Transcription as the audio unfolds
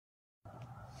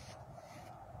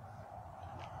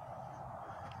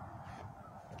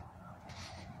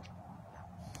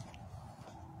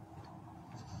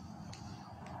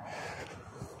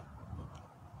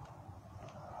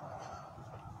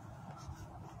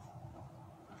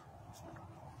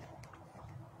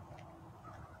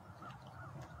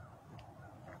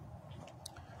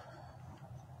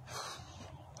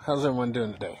how's everyone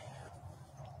doing today?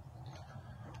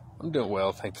 I'm doing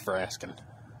well, thanks for asking.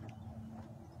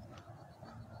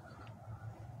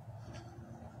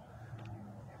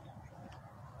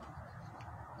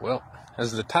 Well,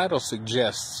 as the title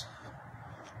suggests,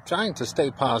 trying to stay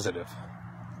positive.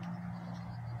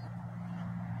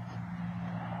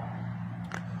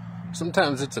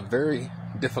 Sometimes it's a very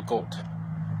difficult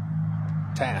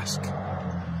task.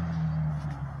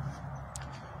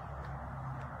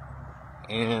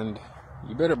 And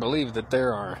you better believe that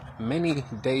there are many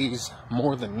days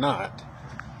more than not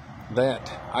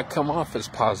that I come off as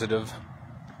positive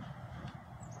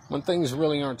when things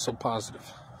really aren't so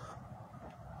positive.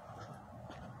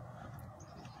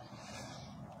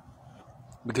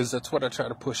 Because that's what I try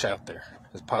to push out there,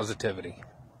 is positivity.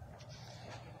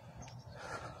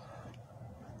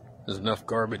 There's enough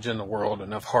garbage in the world,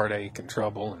 enough heartache and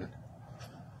trouble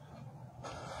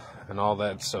and all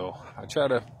that, so I try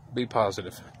to be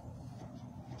positive.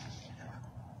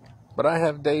 But I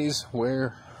have days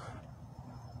where,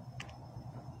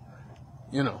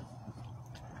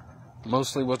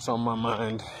 mostly what's on my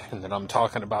mind and that I'm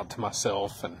talking about to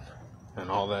myself and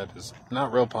all that is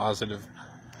not real positive.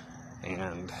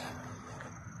 And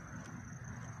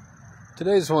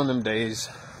today's one of them days.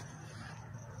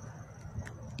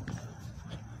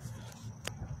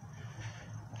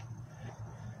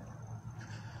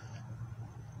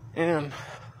 And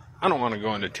I don't want to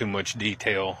go into too much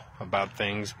detail about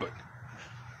things, but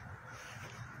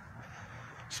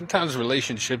sometimes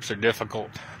relationships are difficult.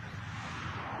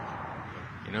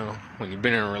 When you've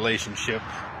been in a relationship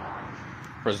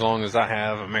for as long as I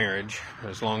have, a marriage,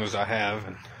 as long as I have,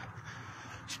 and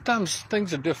sometimes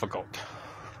things are difficult.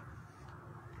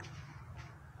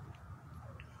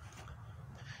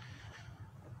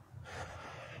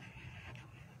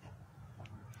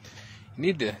 You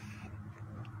need to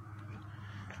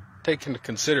take into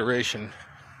consideration,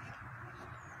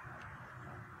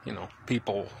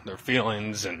 people, their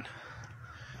feelings, and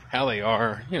how they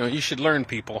are. You should learn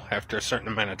people after a certain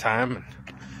amount of time. And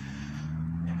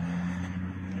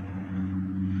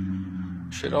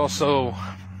should also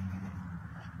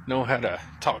know how to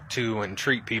talk to and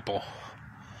treat people.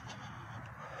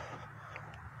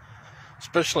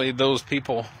 Especially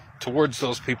towards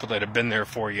those people that have been there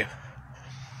for you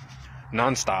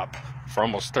nonstop for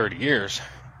almost 30 years.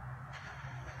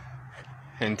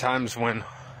 In times when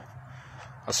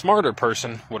a smarter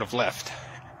person would have left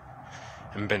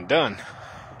and been done.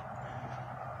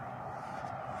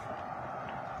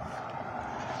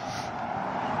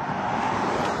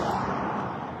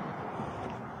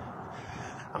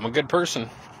 I'm a good person,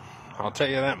 I'll tell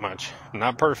you that much. I'm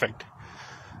not perfect.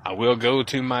 I will go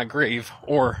to my grave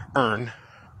or urn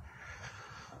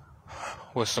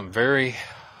with some very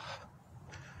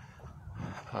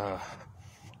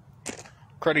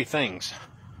cruddy things.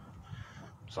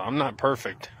 So I'm not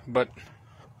perfect, but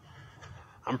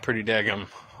I'm pretty daggum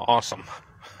awesome.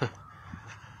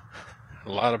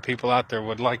 A lot of people out there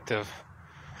would like to have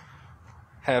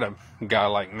had a guy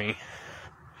like me.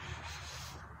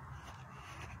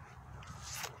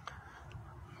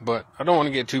 But I don't want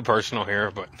to get too personal here,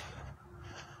 but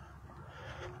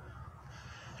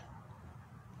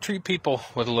treat people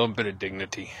with a little bit of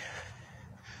dignity.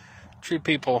 Treat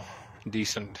people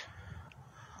decent.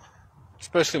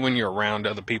 Especially when you're around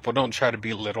other people. Don't try to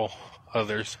belittle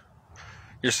others.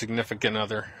 Your significant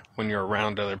other when you're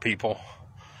around other people.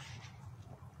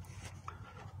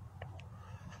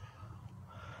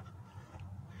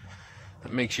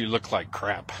 That makes you look like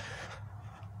crap.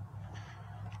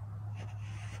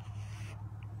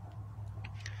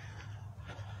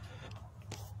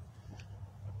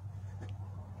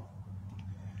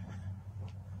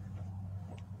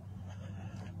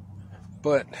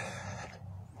 But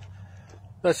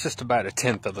that's just about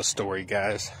 1/10 of the story,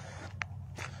 guys.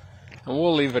 And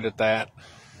we'll leave it at that.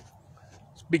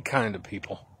 Just be kind to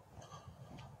people.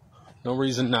 No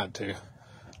reason not to.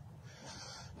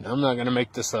 Now, I'm not going to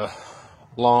make this a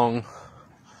long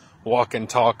walk and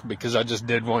talk because I just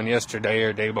did one yesterday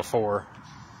or day before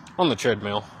on the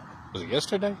treadmill. Was it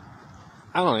yesterday?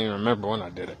 I don't even remember when I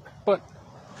did it. But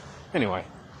anyway.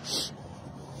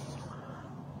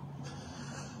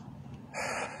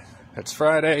 It's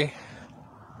Friday.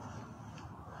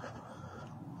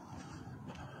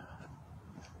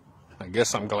 I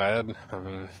guess I'm glad.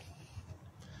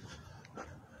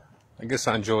 I guess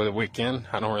I enjoy the weekend.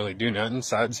 I don't really do nothing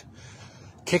besides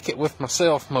kick it with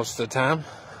myself most of the time.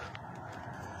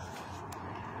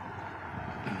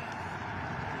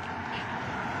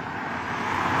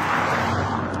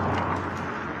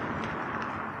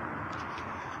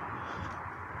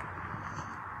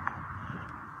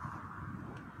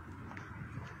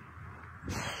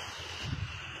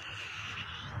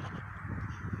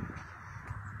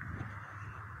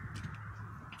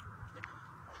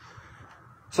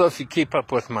 So if you keep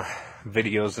up with my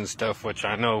videos and stuff, which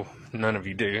I know none of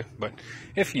you do, but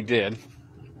if you did,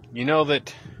 you know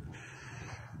that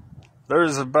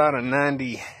there's about a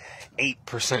 98%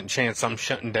 chance I'm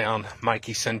shutting down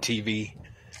mikieson TV.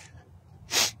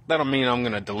 That don't mean I'm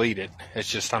going to delete it.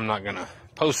 It's just I'm not going to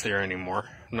post there anymore.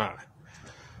 I'm not,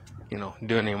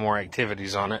 doing any more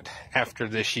activities on it after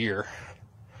this year.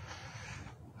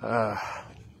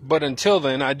 But until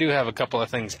then, I do have a couple of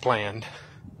things planned.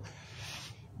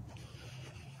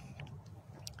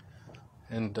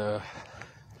 And, man,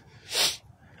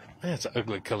 it's an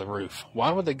ugly color roof.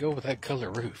 Why would they go with that color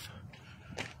roof?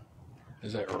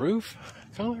 Is that roof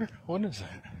color? What is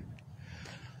that?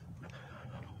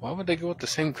 Why would they go with the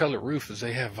same color roof as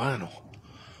they have vinyl?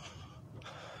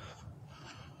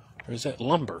 Or is that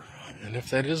lumber? And if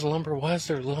that is lumber, why is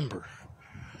there lumber?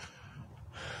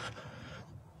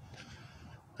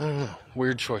 I don't know.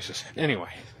 Weird choices.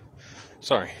 Anyway,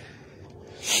 sorry.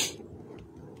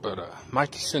 But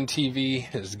mikieson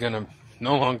TV is going to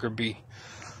no longer be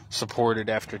supported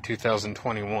after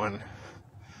 2021.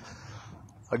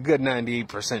 A good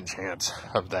 98% chance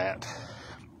of that.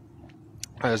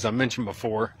 As I mentioned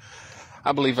before,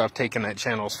 I believe I've taken that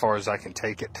channel as far as I can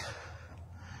take it.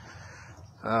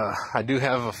 I do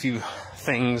have a few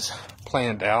things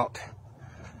planned out.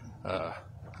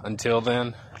 Until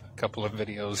then, a couple of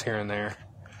videos here and there.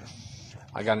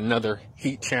 I got another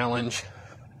heat challenge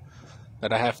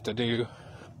that I have to do.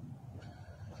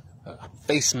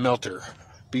 Face melter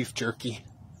beef jerky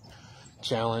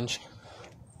challenge.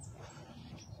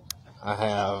 I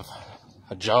have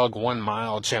a jog 1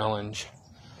 mile challenge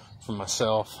for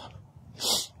myself.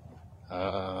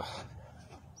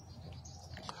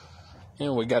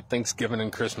 We got Thanksgiving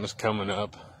and Christmas coming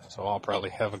up, so I'll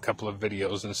probably have a couple of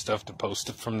videos and stuff to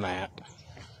post from that.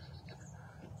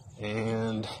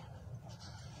 And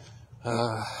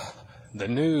the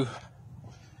new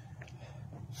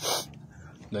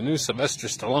Sylvester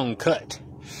Stallone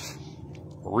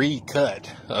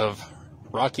recut of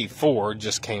Rocky IV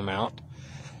just came out.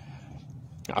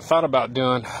 I thought about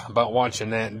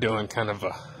watching that and doing kind of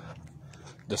a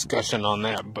discussion on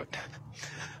that, but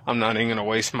I'm not even going to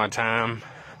waste my time.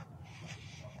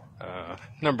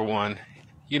 Number one,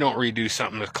 you don't redo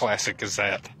something as classic as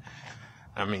that.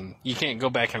 I mean, you can't go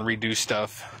back and redo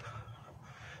stuff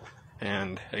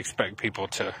and expect people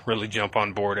to really jump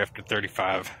on board after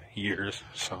 35 years.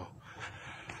 So,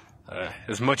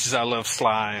 as much as I love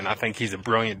Sly, and I think he's a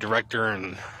brilliant director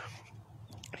and,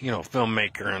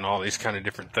 filmmaker and all these kind of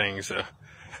different things,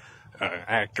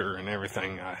 actor and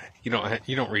everything, you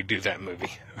don't redo that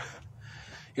movie.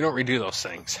 You don't redo those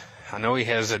things. I know he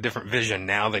has a different vision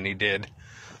now than he did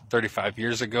 35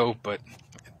 years ago, but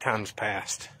time's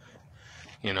passed.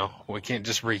 We can't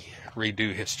just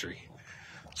redo history.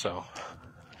 So,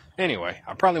 anyway,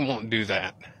 I probably won't do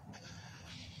that.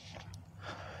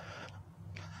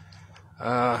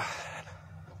 I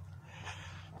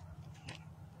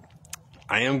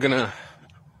am gonna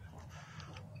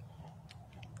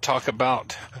talk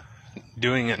about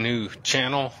doing a new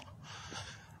channel.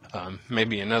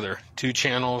 Maybe another 2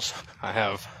 channels.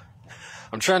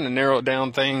 I'm trying to narrow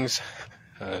down things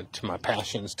to my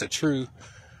passions, to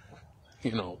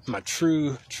my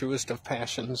truest of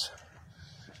passions,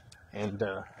 and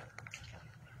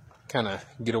kind of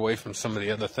get away from some of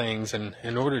the other things. And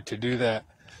in order to do that,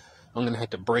 I'm going to have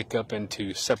to break up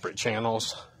into separate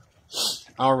channels.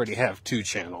 I already have 2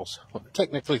 channels. Well,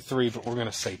 technically 3, but we're going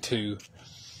to say 2.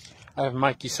 I have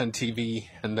mikieson TV,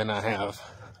 and then I have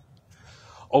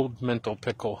Old Mental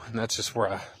Pickle, and that's just where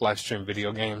I live stream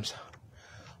video games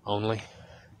only.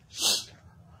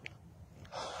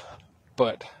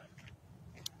 But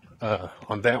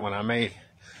on that one, I may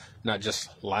not just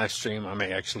live stream, I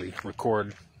may actually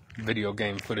record video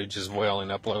game footage as well and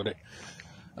upload it.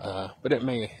 But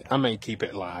I may keep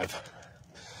it live.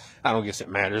 I don't guess it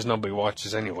matters. Nobody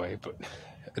watches anyway, but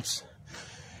it's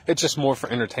just more for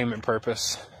entertainment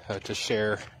purpose, to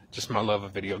share just my love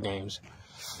of video games.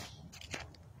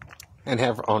 And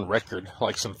have on record,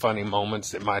 like, some funny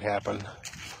moments that might happen,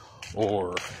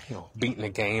 or, beating a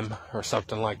game or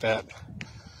something like that.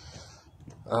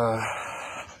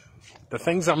 The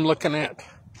things I'm looking at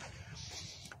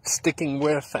sticking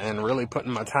with and really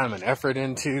putting my time and effort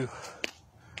into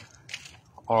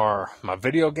are my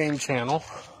video game channel,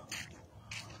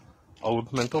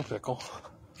 Old Mental Pickle,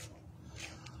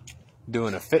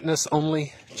 doing a fitness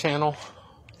only channel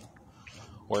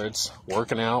where it's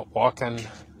working out, walking,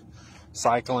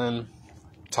 cycling,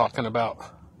 talking about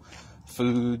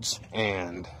foods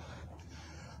and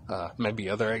maybe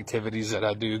other activities that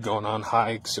I do, going on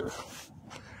hikes or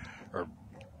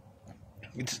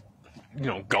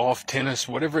golf, tennis,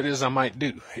 whatever it is I might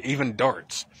do, even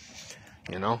darts,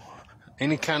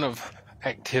 any kind of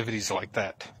activities like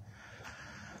that.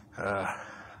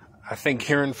 I think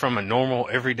hearing from a normal,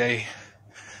 everyday,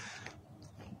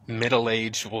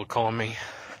 middle-aged, we'll call me,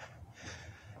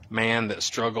 man that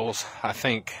struggles, I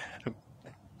think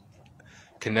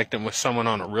connecting with someone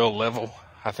on a real level,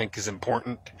 I think is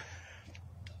important.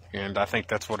 And I think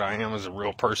that's what I am, as a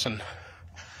real person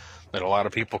that a lot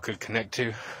of people could connect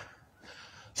to.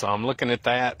 So I'm looking at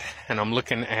that, and I'm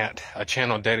looking at a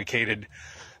channel dedicated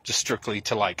just strictly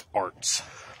to like arts,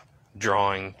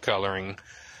 drawing, coloring,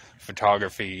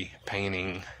 photography,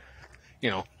 painting,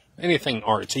 anything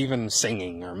arts, even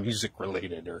singing or music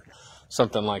related or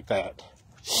something like that.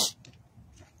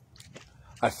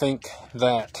 I think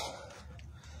that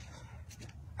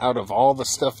out of all the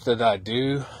stuff that I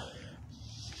do,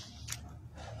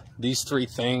 these three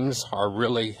things are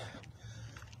really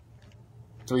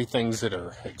three things that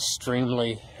are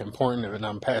extremely important and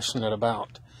I'm passionate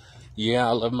about. Yeah,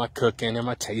 I love my cooking and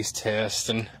my taste tests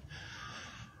and,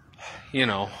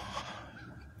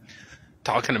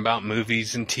 talking about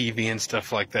movies and TV and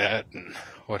stuff like that and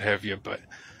what have you. But,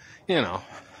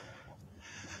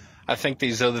 I think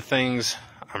these other things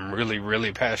I'm really,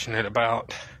 really passionate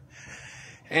about.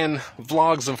 And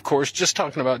vlogs, of course, just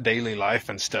talking about daily life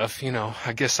and stuff,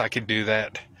 I guess I could do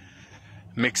that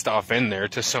mixed off in there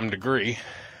to some degree.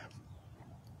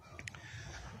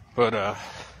 But,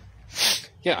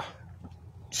 yeah.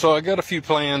 So I got a few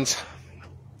plans,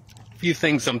 a few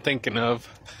things I'm thinking of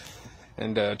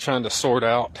and trying to sort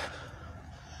out.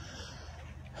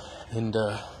 And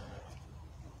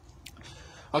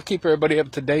I'll keep everybody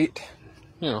up to date,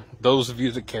 those of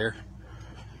you that care.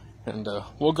 And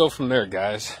we'll go from there,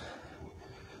 guys.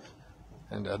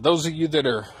 And those of you that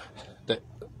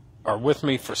are with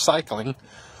me for cycling,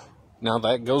 now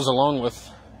that goes along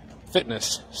with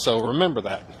fitness. So remember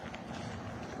that.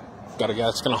 Got a guy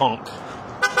that's gonna honk.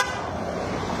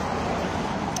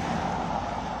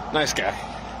 Nice guy.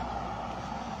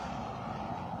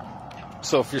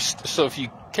 So if you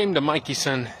came to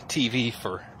Mikieson TV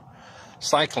for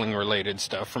cycling related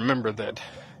stuff, remember that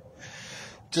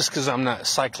just because I'm not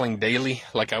cycling daily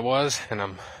like I was, and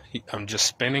I'm just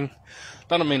spinning,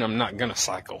 that don't mean I'm not gonna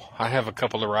cycle. I have a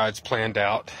couple of rides planned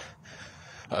out,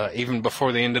 even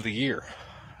before the end of the year.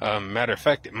 Matter of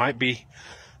fact, it might be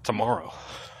tomorrow.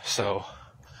 So,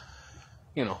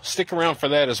 stick around for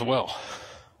that as well.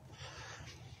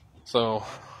 So,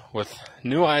 with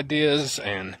new ideas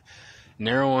and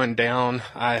narrowing down,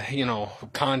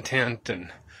 content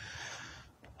and,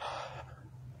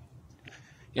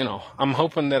 I'm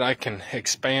hoping that I can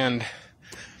expand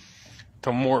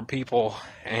to more people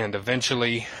and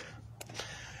eventually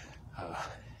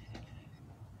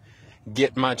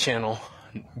get my channel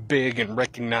big and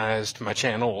recognized, my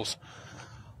channels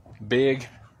big,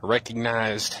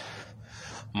 recognized,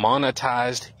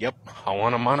 monetized. Yep, I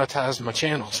want to monetize my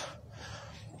channels.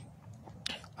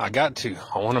 I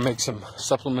want to make some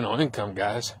supplemental income,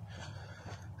 guys.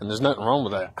 And there's nothing wrong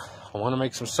with that. I want to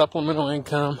make some supplemental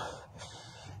income.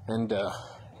 And,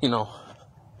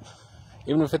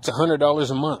 even if it's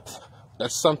 $100 a month,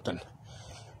 that's something.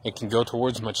 It can go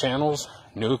towards my channels,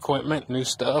 new equipment, new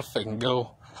stuff. It can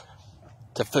go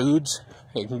to foods.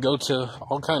 It can go to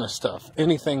all kind of stuff.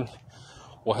 Anything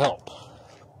will help.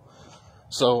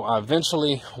 So I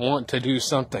eventually want to do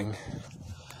something.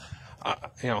 I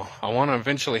want to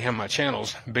eventually have my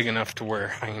channels big enough to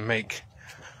where I can make,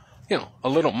 a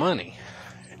little money.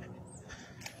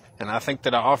 And I think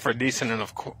that I offer decent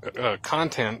enough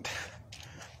content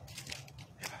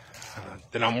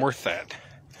that I'm worth that.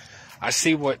 I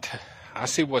see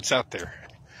what's out there.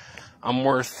 I'm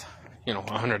worth,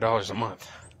 $100 a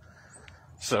month.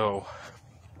 So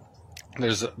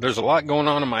there's a lot going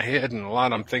on in my head and a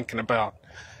lot I'm thinking about.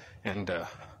 And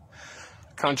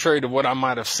contrary to what I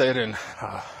might have said in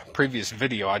a previous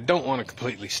video, I don't want to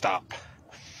completely stop.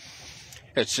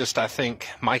 It's just, I think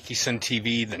Mikieson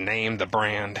TV, the name, the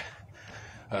brand,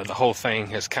 the whole thing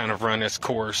has kind of run its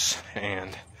course,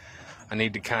 and I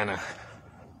need to kind of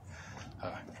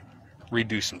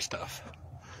redo some stuff.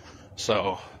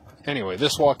 So anyway,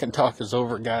 this walk and talk is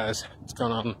over, guys. It's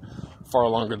gone on far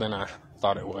longer than I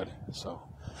thought it would. So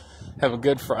have a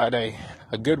good Friday,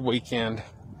 a good weekend,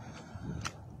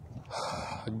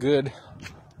 a good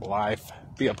life.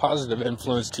 Be a positive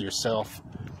influence to yourself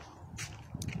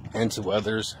and to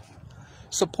others.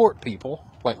 Support people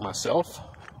like myself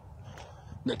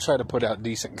that try to put out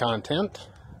decent content.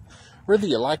 Whether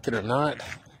you like it or not,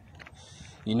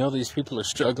 these people are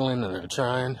struggling and they're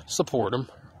trying. Support them.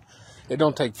 It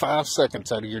don't take 5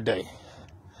 seconds out of your day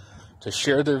to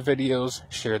share their videos,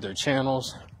 share their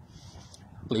channels,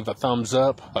 leave a thumbs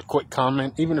up, a quick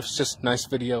comment, even if it's just a nice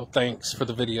video, thanks for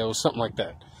the video, something like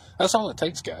that. That's all it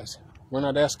takes, guys. We're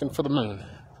not asking for the moon.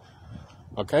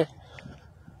 Okay?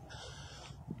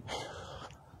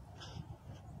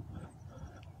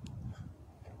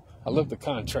 I love the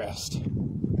contrast.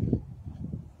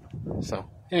 So,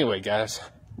 anyway, guys,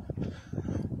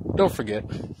 don't forget,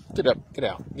 get up, get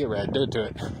out, get rad, do it to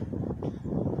it.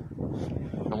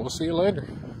 And we'll see you later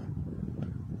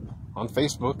on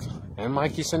Facebook and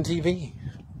mikieson TV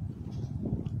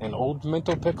and Old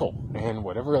Mental Pickle and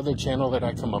whatever other channel that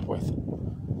I come up with.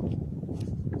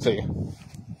 See ya.